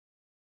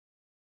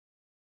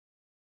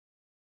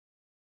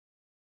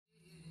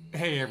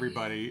Hey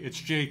everybody, it's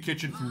Jay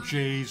Kitchen from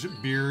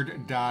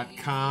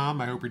jaysbeard.com.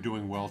 I hope you're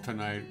doing well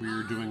tonight. We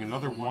are doing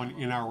another one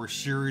in our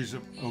series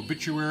of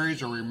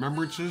obituaries or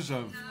remembrances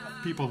of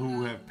people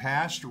who have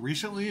passed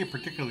recently,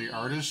 particularly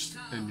artists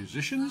and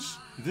musicians.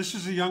 This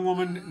is a young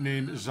woman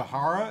named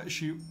Zahara.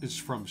 She is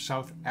from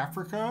South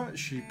Africa.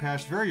 She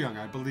passed very young,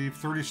 I believe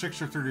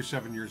 36 or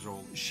 37 years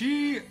old.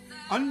 She,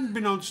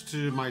 unbeknownst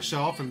to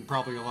myself and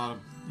probably a lot of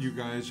you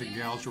guys and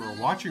gals who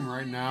are watching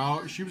right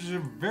now, she was a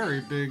very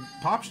big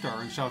pop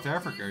star in South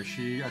Africa.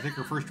 I think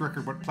her first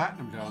record went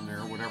platinum down there,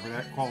 whatever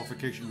that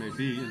qualification may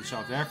be in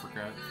South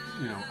Africa.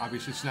 You know,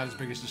 obviously it's not as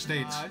big as the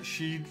States.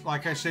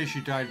 Like I say, she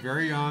died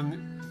very young.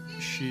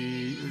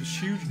 It was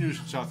huge news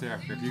in South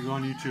Africa. If you go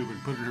on YouTube and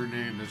put in her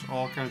name, there's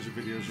all kinds of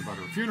videos about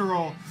her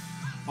funeral,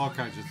 all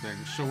kinds of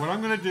things. So what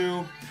I'm going to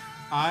do,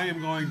 I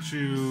am going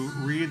to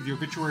read the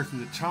obituary from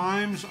the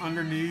Times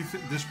underneath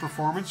this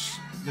performance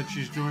that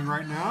she's doing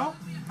right now.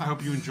 I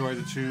hope you enjoy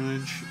the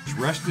tunage.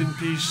 Rest in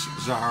peace,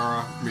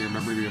 Zahara. May your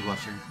memory be a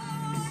blessing.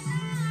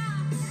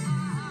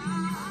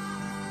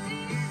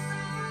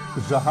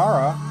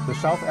 Zahara, the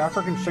South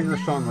African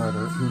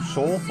singer-songwriter whose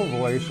soulful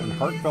voice and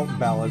heartfelt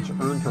ballads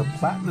earned her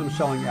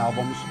platinum-selling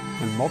albums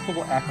and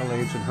multiple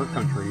accolades in her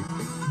country,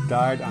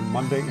 died on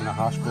Monday in a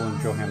hospital in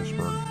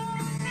Johannesburg.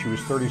 She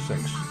was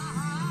 36.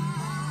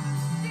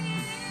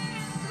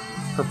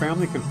 Her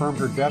family confirmed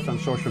her death on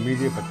social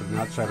media but did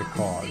not cite a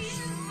cause.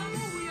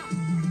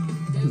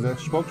 The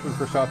spokesman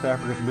for South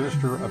Africa's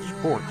Minister of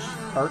Sports,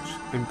 Arts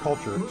and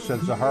Culture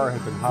said Zahara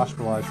had been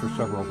hospitalized for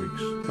several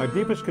weeks. My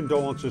deepest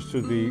condolences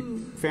to the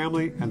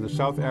family and the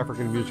South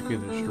African music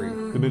industry,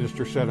 the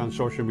minister said on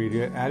social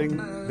media, adding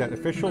that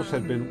officials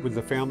had been with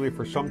the family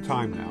for some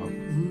time now.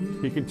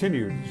 He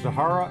continued,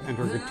 Zahara and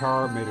her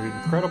guitar made an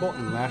incredible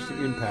and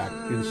lasting impact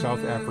in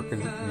South African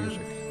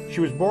music.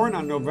 She was born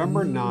on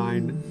November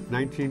 9,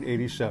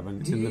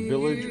 1987, in the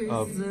village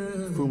of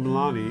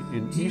Phumlani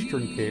in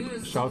Eastern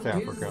Cape, South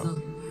Africa,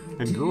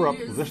 and grew up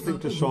listening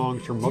to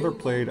songs her mother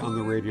played on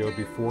the radio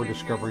before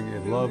discovering a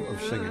love of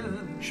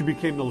singing. She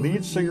became the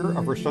lead singer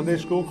of her Sunday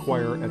school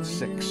choir at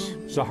 6.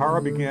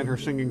 Zahara began her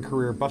singing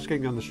career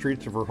busking on the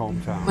streets of her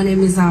hometown. My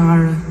name is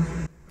Zahara.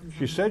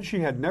 She said she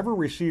had never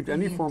received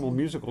any formal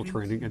musical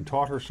training and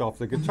taught herself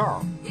the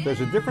guitar. There's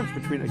a difference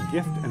between a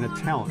gift and a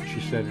talent, she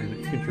said in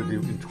an interview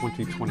in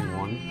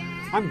 2021.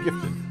 I'm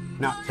gifted,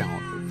 not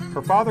talented.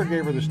 Her father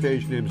gave her the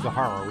stage name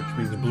Zahara, which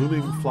means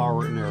blooming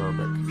flower in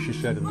Arabic, she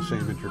said in the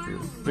same interview.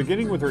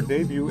 Beginning with her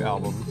debut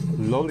album,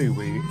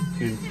 Loliwe,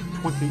 in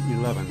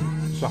 2011,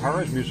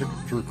 Zahara's music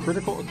drew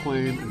critical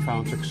acclaim and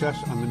found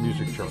success on the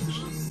music charts.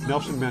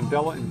 Nelson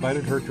Mandela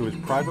invited her to his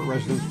private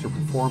residence to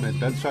perform a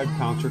bedside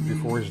concert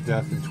before his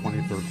death in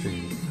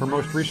 2013. Her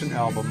most recent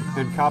album,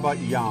 Nqaba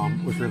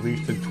Yam, was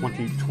released in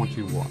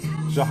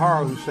 2021.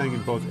 Zahara, who sang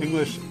in both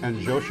English and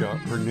Xhosa,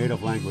 her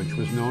native language,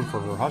 was known for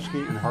her husky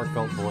and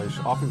heartfelt voice,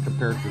 often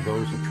compared to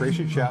those of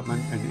Tracy Chapman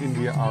and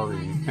India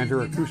R.I.P, and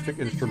her acoustic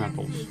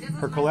instrumentals.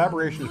 Her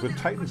collaborations with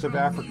titans of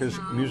Africa's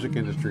music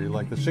industry,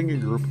 like the singing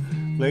group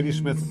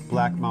Ladysmith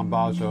Black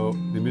Mambazo,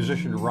 the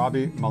musician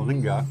Robbie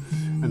Malinga,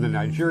 and the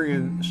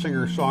Nigerian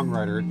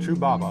singer-songwriter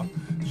Tubaba,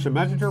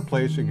 cemented her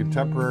place in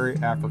contemporary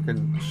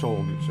African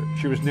soul music.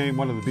 She was named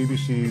one of the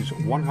BBC's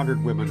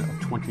 100 Women of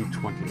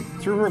 2020.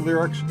 Through her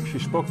lyrics, she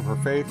spoke of her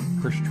faith,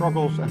 her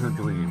struggles, and her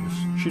dreams.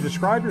 She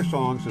described her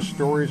songs as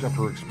stories of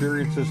her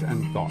experiences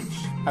and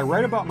thoughts. I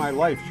write about my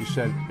life, she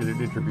said in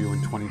an interview in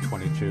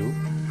 2022.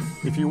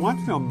 If you want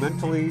to know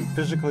mentally,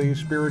 physically,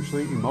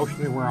 spiritually,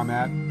 emotionally where I'm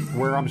at,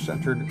 where I'm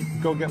centered,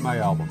 go get my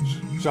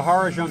albums.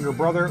 Zahara's younger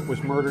brother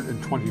was murdered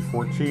in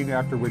 2014,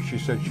 after which she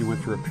said she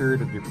went through a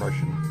period of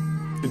depression.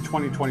 In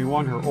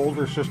 2021, her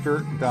older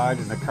sister died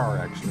in a car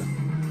accident.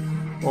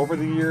 Over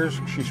the years,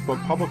 she spoke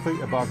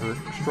publicly about her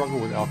struggle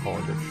with alcohol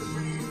addiction.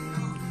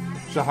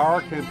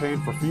 Zahara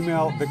campaigned for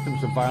female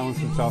victims of violence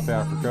in South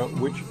Africa,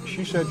 which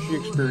she said she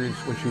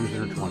experienced when she was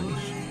in her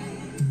 20s.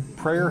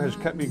 Prayer has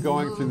kept me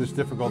going through this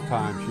difficult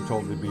time, she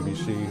told the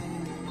BBC.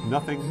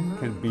 Nothing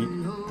can beat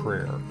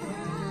prayer.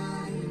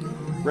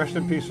 Rest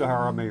in peace,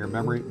 Zahara. May your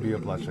memory be a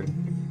blessing.